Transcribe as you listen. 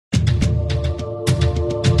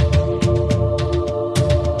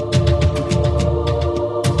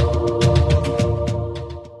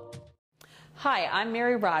Hi, I'm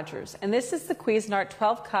Mary Rogers, and this is the Cuisinart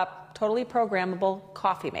 12-cup totally programmable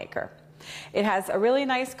coffee maker. It has a really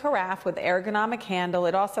nice carafe with ergonomic handle.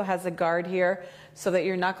 It also has a guard here so that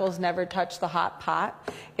your knuckles never touch the hot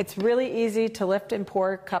pot. It's really easy to lift and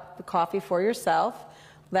pour a cup of coffee for yourself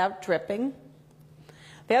without dripping.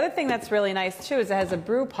 The other thing that's really nice too is it has a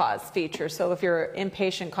brew pause feature. So if you're an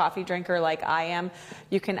impatient coffee drinker like I am,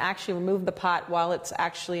 you can actually remove the pot while it's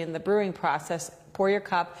actually in the brewing process, pour your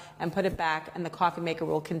cup and put it back, and the coffee maker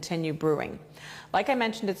will continue brewing. Like I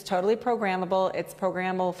mentioned, it's totally programmable. It's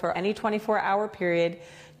programmable for any 24-hour period.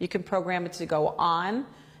 You can program it to go on.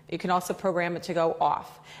 You can also program it to go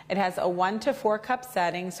off. It has a 1 to 4 cup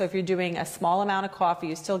setting, so if you're doing a small amount of coffee,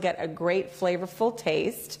 you still get a great flavorful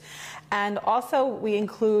taste. And also we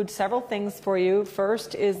include several things for you.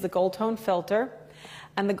 First is the gold tone filter.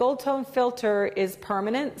 And the gold tone filter is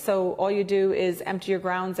permanent, so all you do is empty your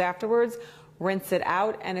grounds afterwards, rinse it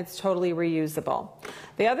out, and it's totally reusable.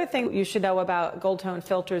 The other thing you should know about gold tone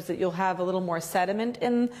filters is that you'll have a little more sediment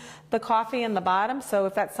in the coffee in the bottom, so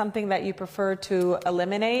if that's something that you prefer to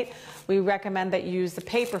eliminate, we recommend that you use the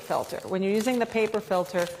paper filter. When you're using the paper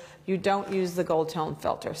filter, you don't use the gold tone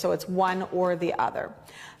filter, so it's one or the other.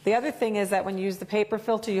 The other thing is that when you use the paper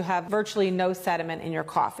filter, you have virtually no sediment in your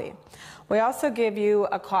coffee. We also give you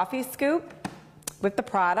a coffee scoop with the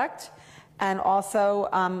product, and also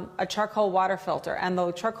a charcoal water filter. And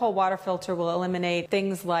the charcoal water filter will eliminate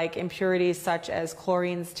things like impurities such as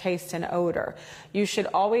chlorines, taste, and odor. You should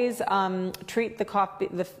always treat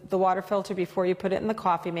the water filter before you put it in the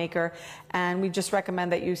coffee maker, and we just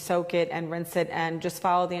recommend that you soak it and rinse it and just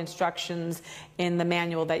follow the instructions in the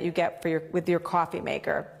manual that you get for with your coffee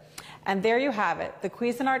maker. And there you have it, the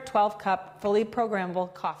Cuisinart 12-cup fully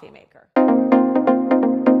programmable coffee maker.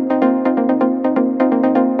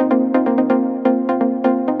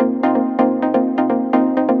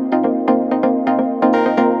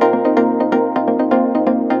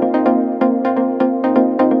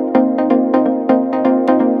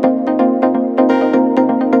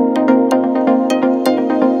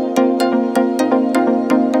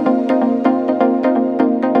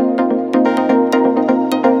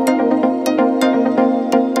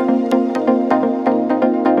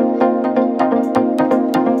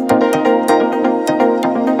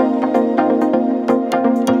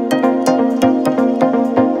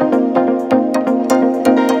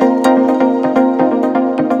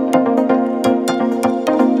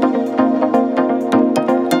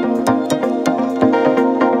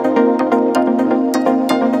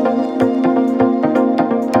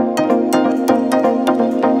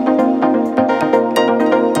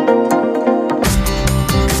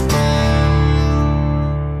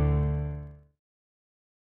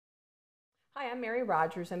 Hi, I'm Mary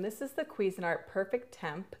Rogers, and this is the Cuisinart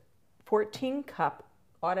Perfectemp 14-cup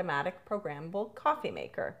automatic programmable coffee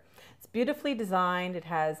maker. It's beautifully designed. It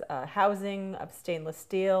has a housing of stainless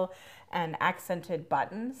steel and accented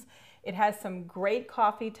buttons. It has some great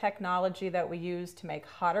coffee technology that we use to make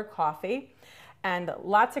hotter coffee, and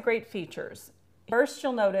lots of great features. First,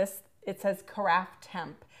 you'll notice it says Carafe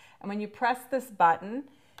Temp, and when you press this button,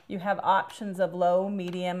 you have options of low,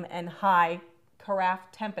 medium, and high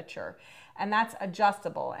carafe temperature. And that's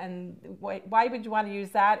adjustable. And why would you want to use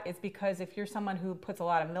that? It's because if you're someone who puts a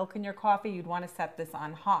lot of milk in your coffee, you'd want to set this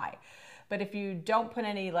on high. But if you don't put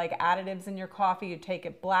any additives in your coffee, you take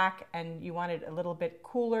it black and you want it a little bit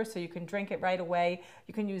cooler so you can drink it right away,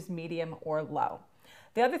 you can use medium or low.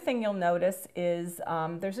 The other thing you'll notice is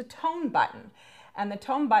there's a tone button. And the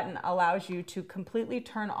tone button allows you to completely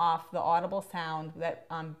turn off the audible sound that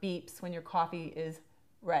beeps when your coffee is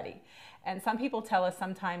ready. And some people tell us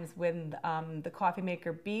sometimes when the coffee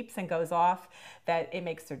maker beeps and goes off that it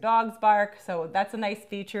makes their dogs bark. So that's a nice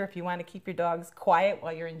feature if you want to keep your dogs quiet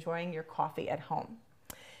while you're enjoying your coffee at home.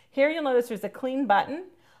 Here you'll notice there's a clean button,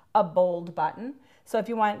 a bold button. So if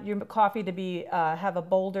you want your coffee to have a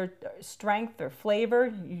bolder strength or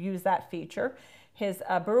flavor, you use that feature. Here's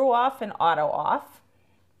brew off and auto off,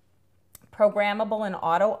 programmable and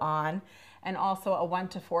auto on, and also a 1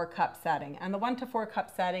 to 4 cup setting. And the 1 to 4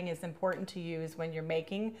 cup setting is important to use when you're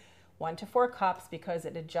making 1 to 4 cups because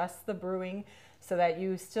it adjusts the brewing so that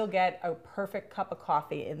you still get a perfect cup of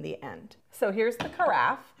coffee in the end. So here's the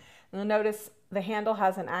carafe. You'll notice the handle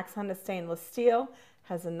has an accented stainless steel,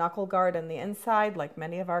 has a knuckle guard on the inside like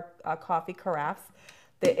many of our coffee carafes.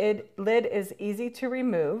 The lid is easy to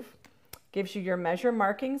remove, gives you your measure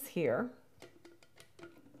markings here.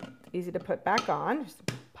 Easy to put back on. Just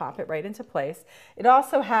pop it right into place. It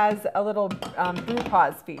also has a little brew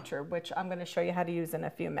pause feature, which I'm going to show you how to use in a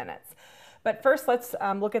few minutes. But first, let's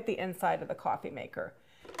look at the inside of the coffee maker.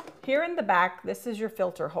 Here in the back, this is your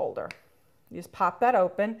filter holder. You just pop that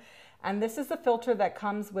open. And this is the filter that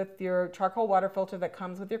comes with your charcoal water filter that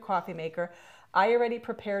comes with your coffee maker. I already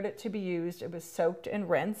prepared it to be used. It was soaked and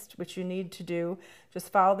rinsed, which you need to do.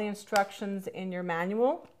 Just follow the instructions in your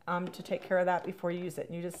manual to take care of that before you use it.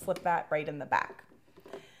 And you just slip that right in the back.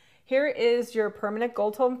 Here is your permanent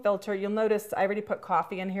gold tone filter. You'll notice I already put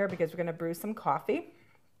coffee in here because we're going to brew some coffee.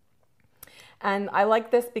 And I like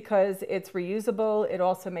this because it's reusable. It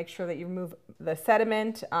also makes sure that you remove the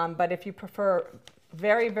sediment. But if you prefer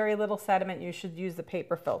very, very little sediment, you should use the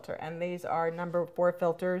paper filter. And these are number 4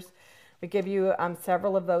 filters. We give you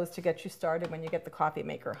several of those to get you started when you get the coffee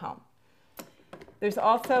maker home. There's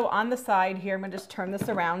also on the side here, I'm going to just turn this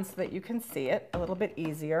around so that you can see it a little bit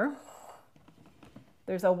easier.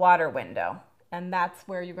 There's a water window, and that's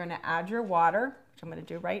where you're going to add your water, which I'm going to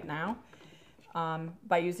do right now,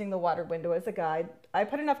 by using the water window as a guide. I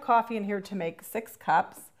put enough coffee in here to make 6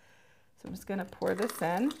 cups, so I'm just going to pour this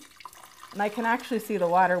in. And I can actually see the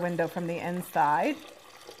water window from the inside,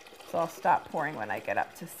 so I'll stop pouring when I get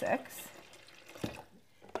up to 6.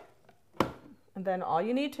 And then all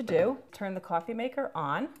you need to do, turn the coffee maker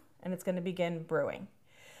on, and it's going to begin brewing.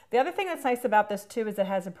 The other thing that's nice about this too is it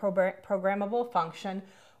has a programmable function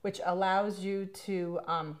which allows you to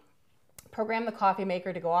program the coffee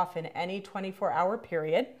maker to go off in any 24-hour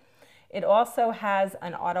period. It also has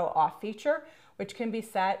an auto off feature which can be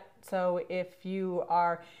set so if you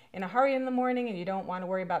are in a hurry in the morning and you don't want to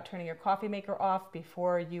worry about turning your coffee maker off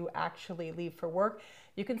before you actually leave for work,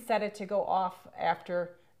 you can set it to go off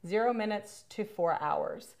after 0 minutes to 4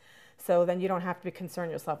 hours. So then you don't have to be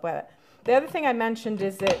concerned yourself with it. The other thing I mentioned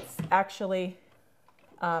is it's actually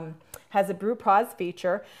has a brew pause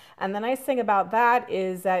feature. And the nice thing about that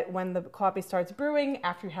is that when the coffee starts brewing,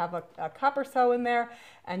 after you have a cup or so in there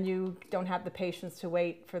and you don't have the patience to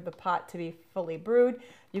wait for the pot to be fully brewed,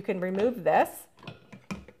 you can remove this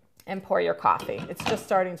and pour your coffee. It's just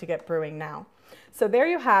starting to get brewing now. So there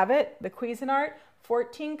you have it, the Cuisinart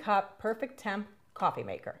 14-cup Perfectemp coffee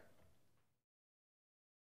maker.